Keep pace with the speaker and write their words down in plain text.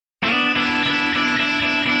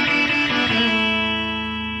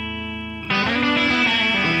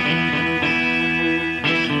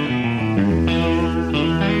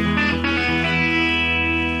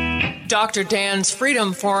Dr. Dan's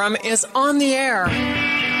Freedom Forum is on the air.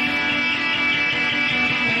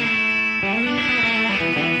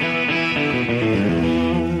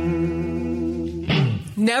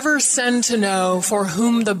 Never send to know for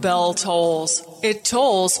whom the bell tolls. It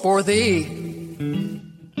tolls for thee.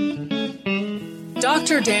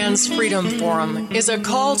 Dr. Dan's Freedom Forum is a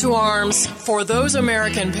call to arms for those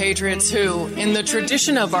American patriots who, in the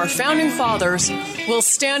tradition of our founding fathers, will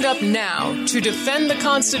stand up now to defend the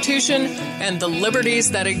Constitution and the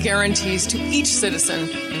liberties that it guarantees to each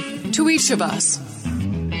citizen, to each of us.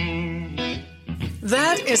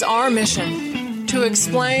 That is our mission, to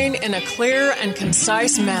explain in a clear and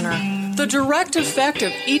concise manner the direct effect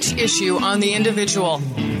of each issue on the individual,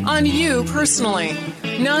 on you personally,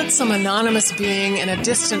 not some anonymous being in a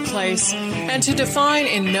distant place, and to define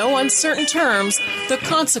in no uncertain terms the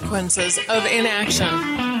consequences of inaction.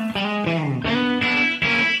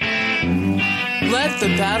 Let the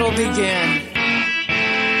battle begin.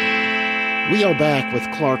 We are back with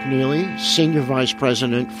Clark Neily, Senior Vice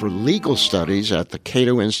President for Legal Studies at the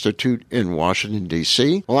Cato Institute in Washington,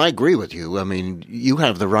 D.C. Well, I agree with you. I mean, you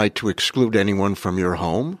have the right to exclude anyone from your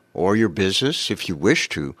home or your business if you wish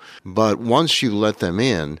to. But once you let them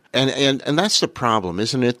in, and that's the problem,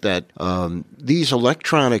 isn't it, that these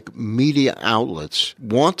electronic media outlets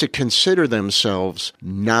want to consider themselves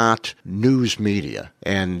not news media.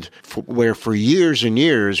 And where for years and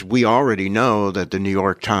years, we already know that the New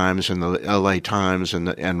York Times and the L.A. Times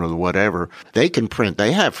and whatever, they can print.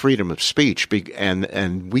 They have freedom of speech,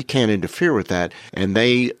 and we can't interfere with that. And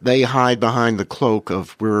they hide behind the cloak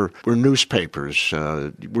of we're newspapers,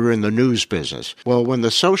 we're in the news business. Well, when the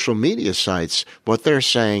social media sites, what they're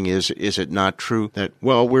saying is it not true that,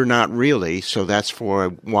 well, we're not really, so that's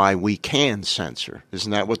why we can censor. Isn't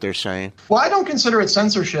that what they're saying? Well, I don't consider it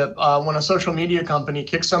censorship when a social media company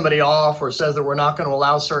kicks somebody off or says that we're not going to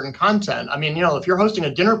allow certain content. I mean, if you're hosting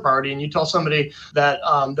a dinner party and you tell somebody that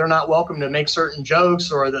they're not welcome to make certain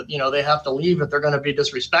jokes or that, they have to leave if they're going to be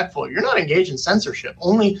disrespectful, you're not engaged in censorship.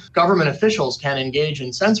 Only government officials can engage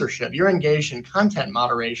in censorship. You're engaged in content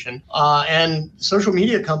moderation. And social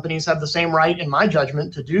media companies have the same right, in my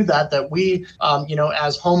judgment, to do that we,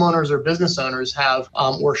 as homeowners or business owners have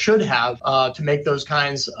or should have to make those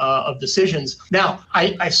kinds of decisions. Now,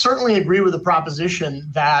 I certainly agree with the proposition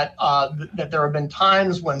that there have been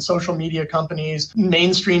times when social media companies,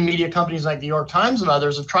 mainstream media companies like the New York Times and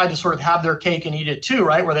others have tried to sort of have their cake and eat it too,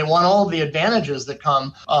 right? Where they want all of the advantages that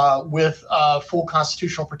come with full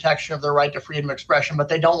constitutional protection of their right to freedom of expression, but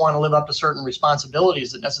they don't want to live up to certain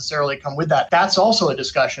responsibilities that necessarily come with that. That's also a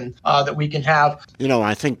discussion that we can have.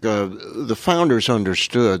 I think the founders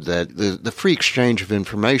understood that the free exchange of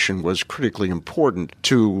information was critically important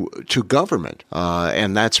to government,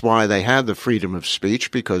 and that's why they had the freedom of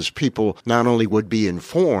speech, because people not only would be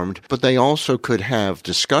informed, but they also could have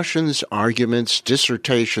discussions, arguments,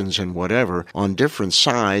 dissertations, and whatever on different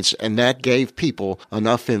sides, and that gave people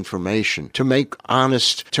enough information to make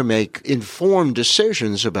informed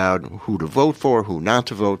decisions about who to vote for, who not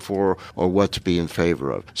to vote for, or what to be in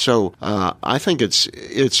favor of. So I think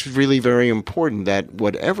it's really very important that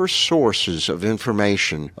whatever sources of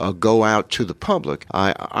information go out to the public,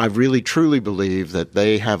 I really truly believe that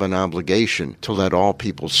they have an obligation to let all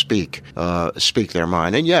people speak their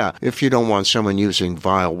mind. And yeah, if you don't want someone using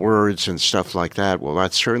vile words and stuff like that, well,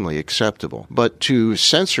 that's certainly acceptable. But to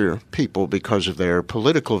censor people because of their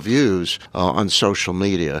political views on social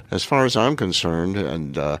media, as far as I'm concerned,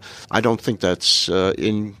 and I don't think that's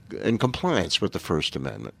in compliance with the First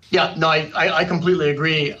Amendment. Yeah, no, I completely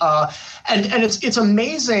agree. And it's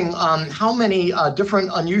amazing how many different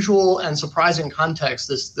unusual and surprising contexts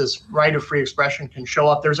this right of free expression can show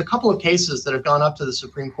up. There's a couple of cases that have gone up to the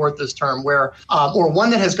Supreme Court this term where, or one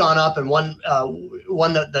that has gone up and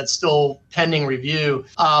one that's still pending review,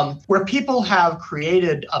 where people have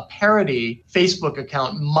created a parody Facebook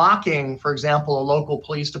account mocking, for example, a local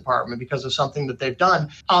police department because of something that they've done,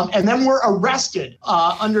 and then were arrested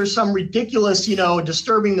under some ridiculous,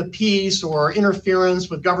 disturbing the peace or interference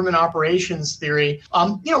with government operations theory,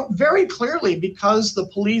 very clearly because the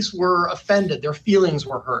police were offended, their feelings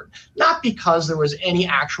were hurt, not because there was any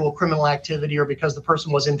actual criminal activity or because the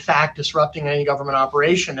person was in fact disrupting any government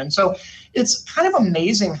operation. And so it's kind of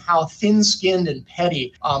amazing how thin-skinned and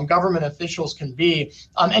petty government officials can be.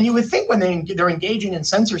 And you would think when they're engaging in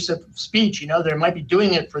censorship of speech, they might be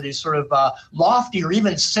doing it for these sort of lofty or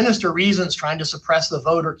even sinister reasons, trying to suppress suppress the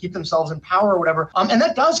vote or keep themselves in power or whatever. And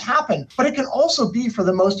that does happen, but it can also be for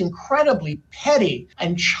the most incredibly petty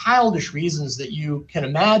and childish reasons that you can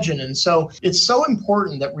imagine. And so it's so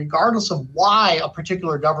important that regardless of why a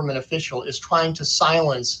particular government official is trying to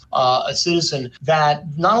silence a citizen, that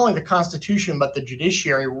not only the Constitution but the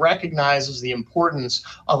judiciary recognizes the importance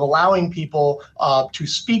of allowing people to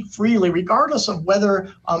speak freely, regardless of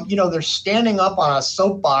whether they're standing up on a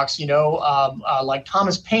soapbox, like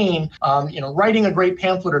Thomas Paine, writing a great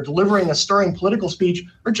pamphlet or delivering a stirring political speech,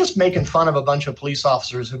 or just making fun of a bunch of police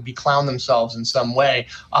officers who beclown themselves in some way.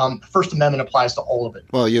 The First Amendment applies to all of it.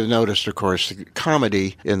 Well, you've noticed, of course, the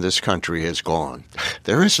comedy in this country is gone.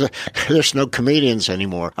 There's no comedians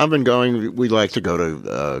anymore. I've been going, we like to go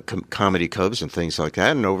to comedy clubs and things like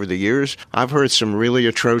that, and over the years, I've heard some really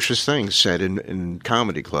atrocious things said in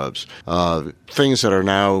comedy clubs. Things that are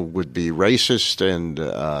now would be racist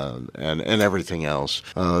and everything else.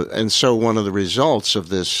 And so one of the results of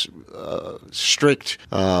this strict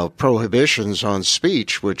prohibitions on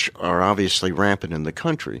speech, which are obviously rampant in the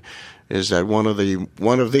country, is that one of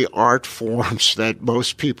the art forms that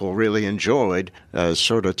most people really enjoyed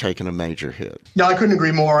sort of taken a major hit. No, I couldn't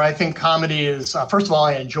agree more. I think comedy is, first of all,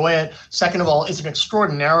 I enjoy it. Second of all, it's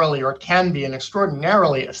it can be an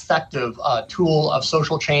extraordinarily effective tool of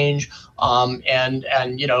social change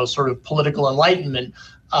and sort of political enlightenment.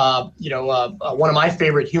 One of my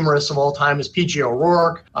favorite humorists of all time is P.G.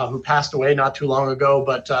 O'Rourke, who passed away not too long ago,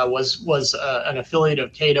 but was an affiliate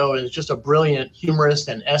of Cato and is just a brilliant humorist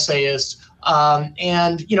and essayist.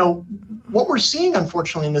 What we're seeing,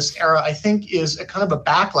 unfortunately, in this era, I think, is a kind of a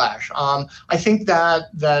backlash. I think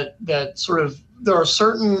that sort of there are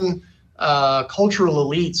certain cultural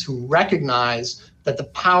elites who recognize that the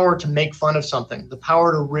power to make fun of something, the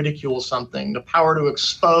power to ridicule something, the power to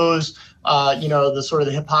expose, the sort of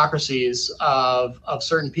the hypocrisies of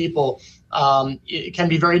certain people, it can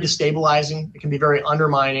be very destabilizing. It can be very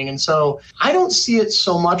undermining. And so I don't see it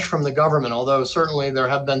so much from the government, although certainly there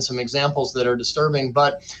have been some examples that are disturbing.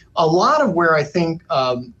 But a lot of where I think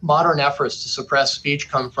modern efforts to suppress speech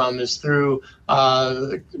come from is through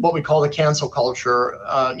what we call the cancel culture,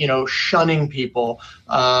 shunning people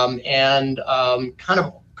and kind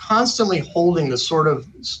of constantly holding the sort of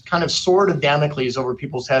sword of Damocles over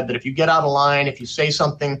people's head that if you get out of line, if you say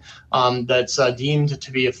something that's deemed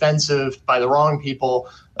to be offensive by the wrong people,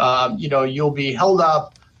 you'll be held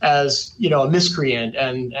up as a miscreant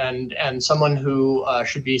and someone who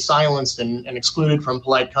should be silenced and excluded from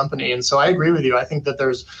polite company. And so I agree with you. I think that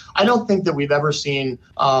I don't think that we've ever seen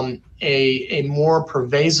a more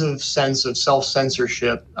pervasive sense of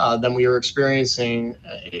self-censorship than we are experiencing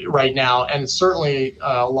right now. And certainly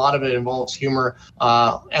a lot of it involves humor.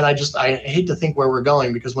 And I hate to think where we're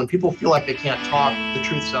going, because when people feel like they can't talk, the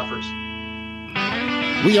truth suffers.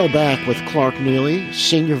 We are back with Clark Neily,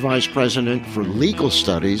 Senior Vice President for Legal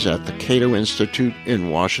Studies at the Cato Institute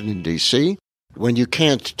in Washington, D.C. When you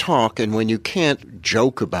can't talk and when you can't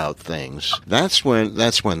joke about things, that's when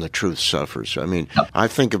the truth suffers. I mean, I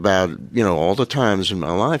think about, all the times in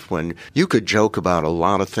my life when you could joke about a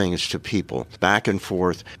lot of things to people back and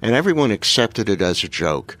forth, and everyone accepted it as a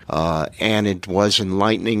joke. And it was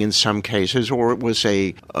enlightening in some cases, or it was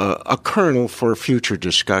a kernel for future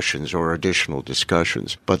discussions or additional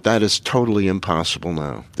discussions. But that is totally impossible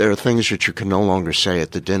now. There are things that you can no longer say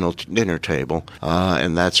at the dinner table,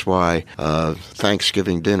 and that's why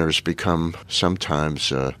Thanksgiving dinners become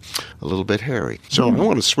sometimes a little bit hairy. So I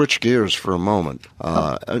want to switch gears for a moment,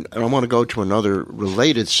 and I want to go to another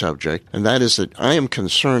related subject, and that is that I am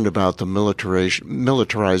concerned about the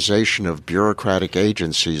militarization of bureaucratic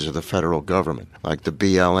agencies of the federal government, like the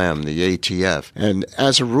BLM, the ATF. And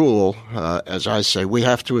as a rule, as I say, we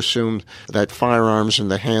have to assume that firearms in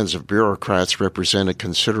the hands of bureaucrats represent a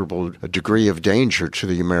considerable degree of danger to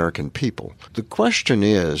the American people. The question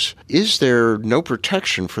is there no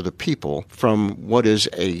protection for the people from what is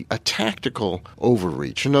a tactical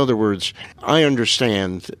overreach? In other words, I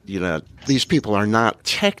understand, these people are not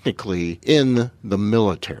technically in the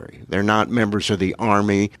military. They're not members of the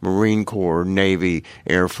Army, Marine Corps, Navy,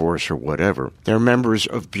 Air Force, or whatever. They're members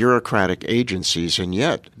of bureaucratic agencies, and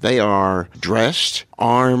yet they are dressed,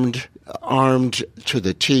 armed to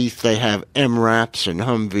the teeth. They have MRAPs and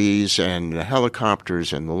Humvees and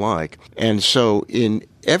helicopters and the like. And so in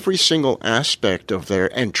every single aspect of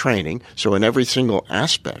and training, so in every single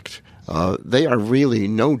aspect, they are really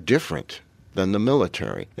no different than the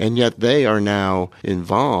military. And yet they are now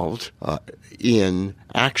involved in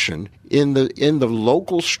action in the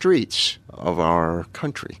local streets of our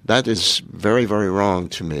country. That is very, very wrong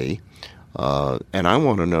to me. And I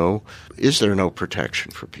want to know, is there no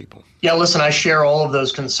protection for people? Yeah, listen, I share all of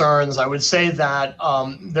those concerns. I would say that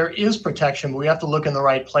there is protection, but we have to look in the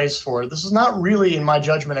right place for it. This is not really, in my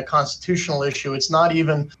judgment, a constitutional issue. It's not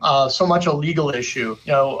even so much a legal issue.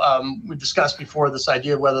 We discussed before this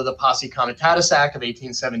idea of whether the Posse Comitatus Act of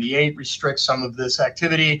 1878 restricts some of this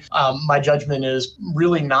activity. My judgment is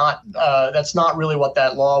really not, that's not really what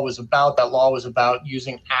that law was about. That law was about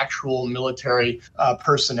using actual military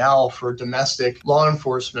personnel for domestic law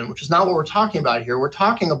enforcement, which is not what we're talking about here. We're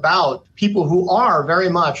talking about people who are very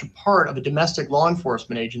much a part of a domestic law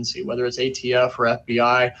enforcement agency, whether it's ATF or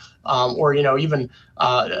FBI, or even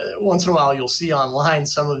once in a while you'll see online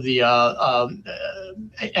some of the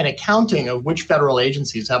an accounting of which federal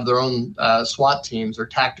agencies have their own SWAT teams or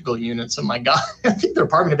tactical units. And my God, I think the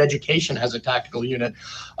Department of Education has a tactical unit.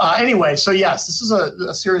 Anyway, so yes, this is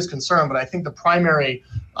a serious concern, but I think the primary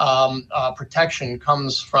protection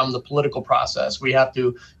comes from the political process. We have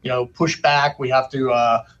to, push back. We have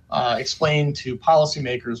to explain to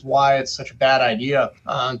policymakers why it's such a bad idea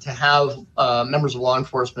to have members of law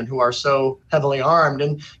enforcement who are so heavily armed.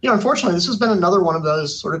 And, unfortunately, this has been another one of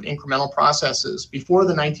those sort of incremental processes. Before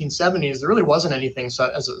the 1970s, there really wasn't any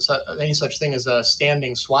such thing as a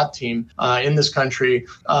standing SWAT team in this country.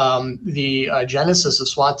 The genesis of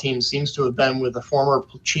SWAT teams seems to have been with the former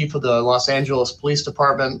chief of the Los Angeles Police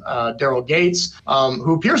Department, Daryl Gates,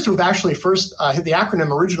 who appears to have actually first, the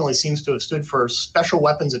acronym originally seems to have stood for Special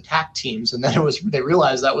Weapons Attack Teams, and then they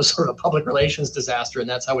realized that was sort of a public relations disaster, and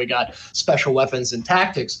that's how we got Special Weapons and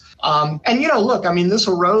Tactics. This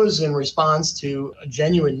arose in response to a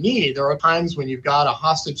genuine need. There are times when you've got a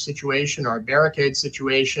hostage situation or a barricade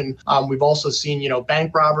situation. We've also seen,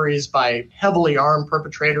 bank robberies by heavily armed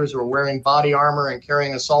perpetrators who are wearing body armor and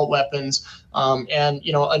carrying assault weapons.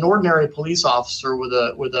 An ordinary police officer with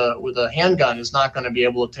a handgun is not going to be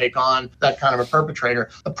able to take on that kind of a perpetrator.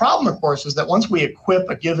 The problem, of course, is that once we equip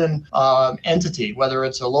a given entity, whether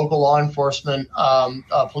it's a local law enforcement,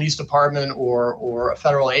 police department, or a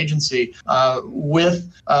federal agency,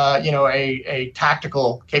 with a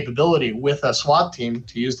tactical capability, with a SWAT team,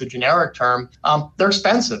 to use the generic term, they're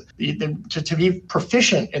expensive. To be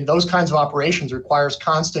proficient in those kinds of operations requires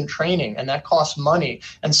constant training, and that costs money.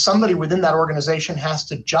 And somebody within that organization has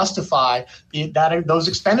to justify those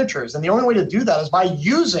expenditures. And the only way to do that is by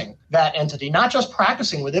using that entity, not just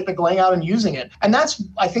practicing with it, but going out and using it. And that's,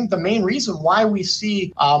 I think, the main reason why we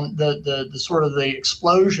see the sort of the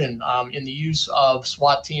explosion in the use of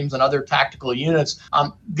SWAT teams and other tactical units.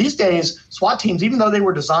 These days, SWAT teams, even though they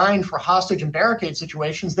were designed for hostage and barricade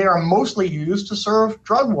situations, they are mostly used to serve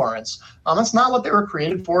drug warrants. That's not what they were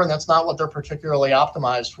created for, and that's not what they're particularly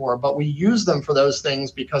optimized for. But we use them for those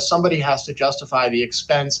things because somebody has to justify the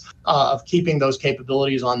expense of keeping those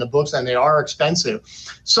capabilities on the books, and they are expensive.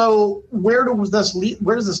 So where does this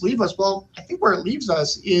leave us? Well, I think where it leaves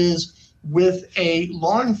us is with a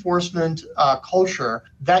law enforcement culture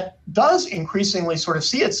that does increasingly sort of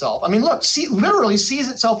see itself. Literally sees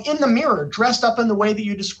itself in the mirror, dressed up in the way that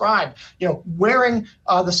you described, wearing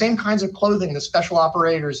the same kinds of clothing that special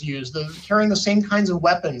operators use, carrying the same kinds of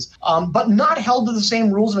weapons, but not held to the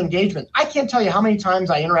same rules of engagement. I can't tell you how many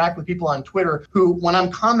times I interact with people on Twitter who, when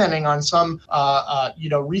I'm commenting on some,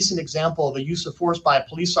 recent example of a use of force by a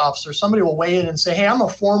police officer, somebody will weigh in and say, hey, I'm a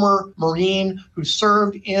former Marine who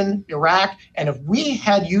served in Iraq, and if we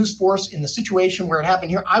had used force in the situation where it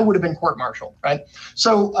happened here, I would have been court-martialed, right?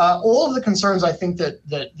 So all of the concerns I think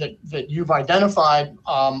that you've identified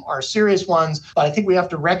are serious ones, but I think we have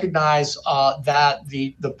to recognize that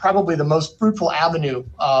the probably the most fruitful avenue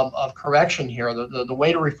of correction here, the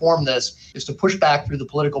way to reform this, is to push back through the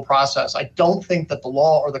political process. I don't think that the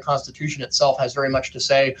law or the Constitution itself has very much to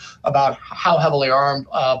say about how heavily armed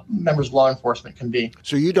members of law enforcement can be.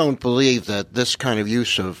 So you don't believe that this kind of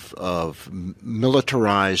use of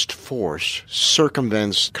militarized force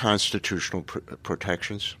circumvents constitutional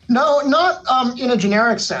protections? No, not in a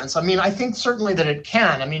generic sense. I think certainly that it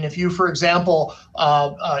can. If you, for example,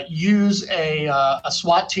 use a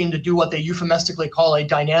SWAT team to do what they euphemistically call a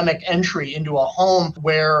dynamic entry into a home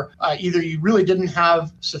where either you really didn't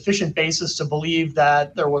have sufficient basis to believe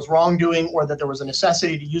that there was wrongdoing or that there was a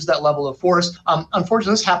necessity to use that level of force.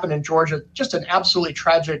 Unfortunately, this happened in Georgia, just an absolutely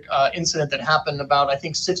tragic incident that happened about, I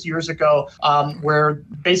think, 6 years ago, where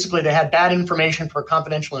basically they had bad information for a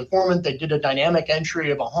confidential informant. They did a dynamic entry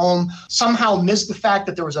of a home, somehow missed the fact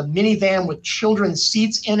that there was a minivan with children's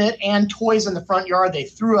seats in it and toys in the front yard. They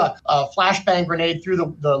threw a flashbang grenade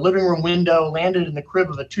through the living room window, landed in the crib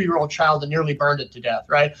of a 2-year-old child, and nearly burned it to death,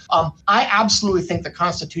 right? I absolutely think the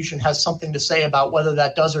Constitution has something to say about whether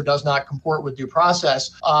that does or does not comport with due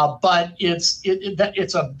process, but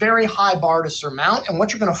it's a very high bar to surmount. And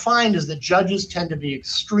what you're going to find is that judges tend to be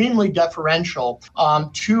extremely deferential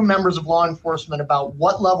to members of law enforcement about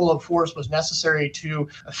what level of force was necessary to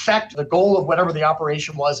affect the goal of whatever the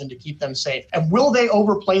operation was and to keep them safe. And will they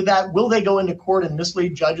overplay that? Will they go into court and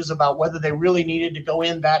mislead judges about whether they really needed to go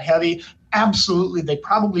in that heavy? Absolutely. They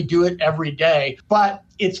probably do it every day, but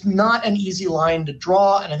it's not an easy line to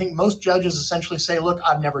draw. And I think most judges essentially say, look,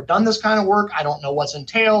 I've never done this kind of work. I don't know what's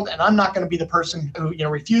entailed. And I'm not going to be the person who,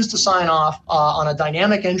 refused to sign off on a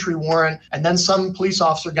dynamic entry warrant. And then some police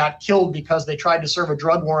officer got killed because they tried to serve a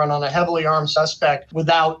drug warrant on a heavily armed suspect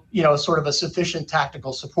without, sort of a sufficient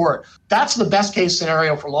tactical support. That's the best case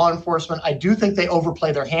scenario for law enforcement. I do think they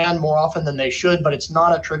overplay their hand more often than they should, but it's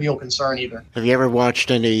not a trivial concern either. Have you ever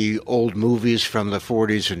watched any old movies from the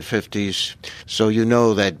 40s and 50s? So you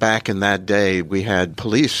know that back in that day, we had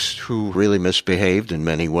police who really misbehaved in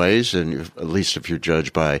many ways, and at least if you're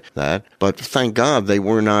judged by that. But thank God they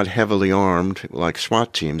were not heavily armed like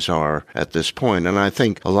SWAT teams are at this point. And I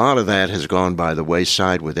think a lot of that has gone by the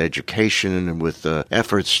wayside with education and with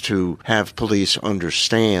efforts to have police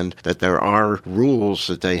understand that there are rules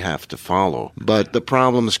that they have to follow. But the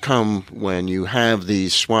problems come when you have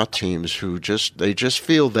these SWAT teams who just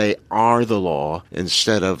feel they are the law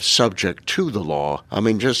instead of subject to the law. I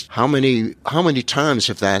mean, just how many times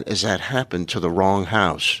has that happened to the wrong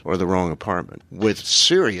house or the wrong apartment with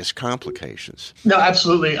serious complications? No,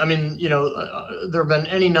 absolutely. I mean, there have been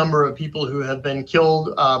any number of people who have been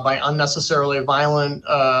killed by unnecessarily violent,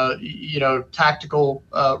 tactical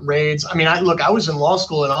raids. I mean, I was in law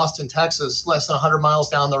school in Austin, Texas, less than 100 miles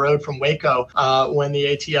down the road from Waco, when the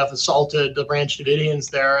ATF assaulted the Branch Davidians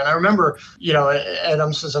there. And I remember,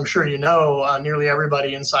 as I'm sure you know, nearly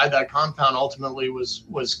everybody inside that compound ultimately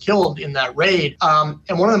was killed in that raid.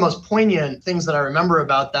 And one of the most poignant things that I remember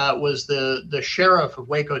about that was the sheriff of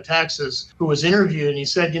Waco, Texas, who was interviewed, and he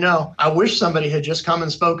said, I wish somebody had just come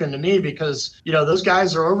and spoken to me because, those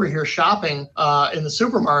guys are over here shopping in the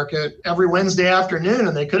supermarket every Wednesday afternoon,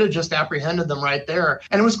 and they could have just apprehended them right there.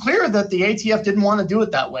 And it was clear that the ATF didn't want to do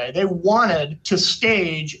it that way. They wanted to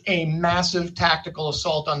stage a massive tactical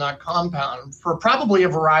assault on that compound for probably a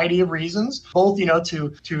variety of reasons, both,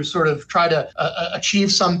 to sort of try to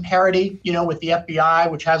achieve some parity, with the FBI,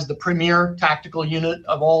 which has the premier tactical unit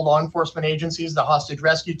of all law enforcement agencies, the hostage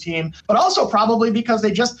rescue team, but also probably because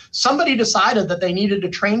somebody decided that they needed to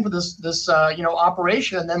train for this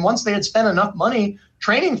operation. And then once they had spent enough money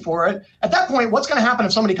training for it, at that point, what's going to happen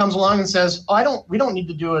if somebody comes along and says, we don't need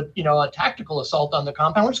to do a tactical assault on the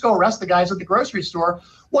compound. We'll just go arrest the guys at the grocery store.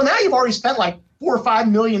 Well, now you've already spent like $4 or $5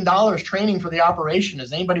 million training for the operation.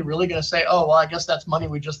 Is anybody really going to say, I guess that's money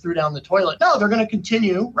we just threw down the toilet? No, they're going to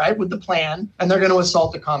continue, right, with the plan, and they're going to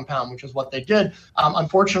assault the compound, which is what they did.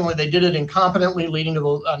 Unfortunately, they did it incompetently, leading to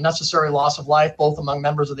the necessary loss of life, both among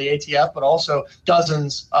members of the ATF, but also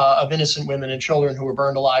dozens of innocent women and children who were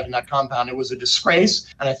burned alive in that compound. It was a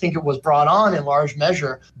disgrace, and I think it was brought on in large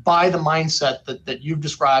measure by the mindset that you've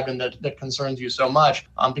described and that concerns you so much.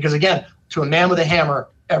 Because again, to a man with a hammer,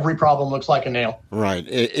 every problem looks like a nail. Right.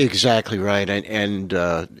 Exactly right. And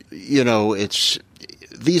it's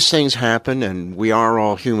these things happen, and we are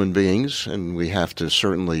all human beings, and we have to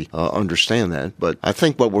certainly understand that. But I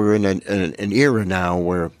think what we're in an era now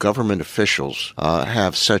where government officials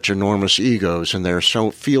have such enormous egos, and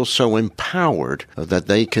feel so empowered that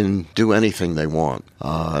they can do anything they want.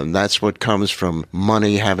 And that's what comes from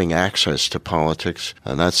money having access to politics,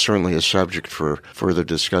 and that's certainly a subject for further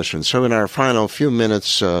discussion. So in our final few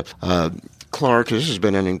minutes, Clark, this has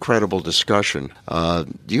been an incredible discussion. Do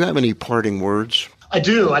you have any parting words? I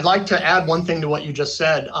do. I'd like to add one thing to what you just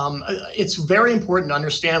said. It's very important to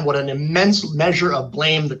understand what an immense measure of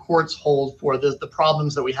blame the courts hold for the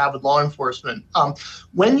problems that we have with law enforcement.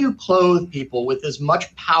 When you clothe people with as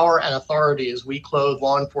much power and authority as we clothe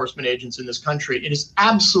law enforcement agents in this country, it is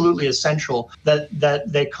absolutely essential that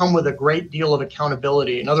they come with a great deal of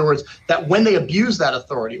accountability. In other words, that when they abuse that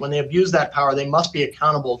authority, when they abuse that power, they must be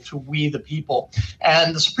accountable to we the people.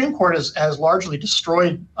 And the Supreme Court has largely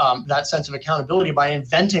destroyed that sense of accountability by by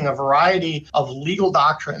inventing a variety of legal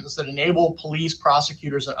doctrines that enable police,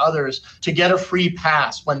 prosecutors, and others to get a free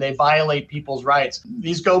pass when they violate people's rights.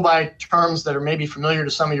 These go by terms that are maybe familiar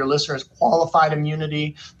to some of your listeners: qualified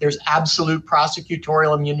immunity. There's absolute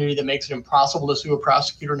prosecutorial immunity that makes it impossible to sue a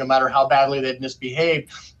prosecutor no matter how badly they've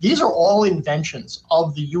misbehaved. These are all inventions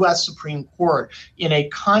of the U.S. Supreme Court in a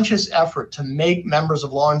conscious effort to make members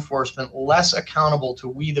of law enforcement less accountable to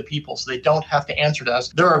we the people, so they don't have to answer to us.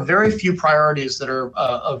 There are very few priorities that are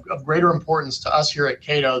of greater importance to us here at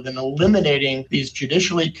Cato than eliminating these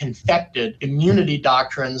judicially confected immunity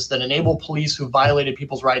doctrines that enable police who violated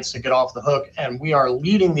people's rights to get off the hook. And we are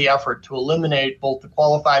leading the effort to eliminate both the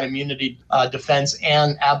qualified immunity defense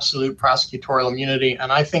and absolute prosecutorial immunity.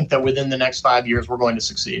 And I think that within the next 5 years, we're going to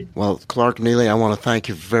succeed. Well, Clark Neily, I want to thank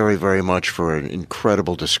you very, very much for an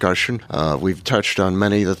incredible discussion. We've touched on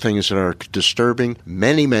many of the things that are disturbing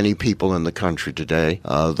many people in the country today.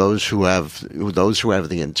 Those who have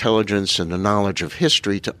the intelligence and the knowledge of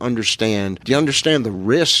history to understand the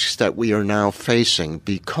risks that we are now facing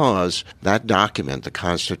because that document, the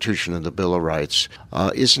Constitution and the Bill of Rights,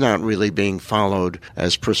 is not really being followed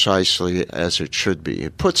as precisely as it should be.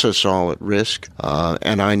 It puts us all at risk,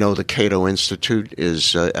 and I know the Cato Institute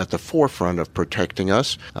is at the forefront of protecting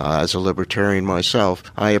us. As a libertarian myself,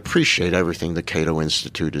 I appreciate everything the Cato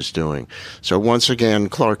Institute is doing. So once again,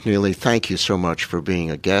 Clark Neily, thank you so much for being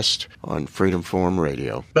a guest on Freedom Forum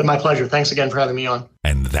Radio. But my pleasure. Thanks again for having me on.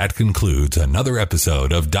 And that concludes another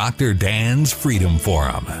episode of Dr. Dan's Freedom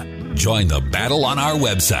Forum. Join the battle on our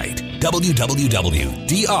website,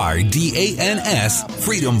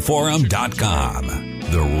 www.drdansfreedomforum.com.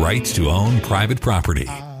 The right to own private property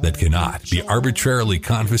that cannot be arbitrarily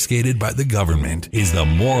confiscated by the government is the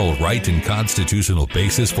moral right and constitutional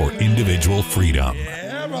basis for individual freedom.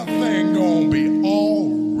 Everything gonna be all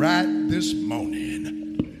right this morning.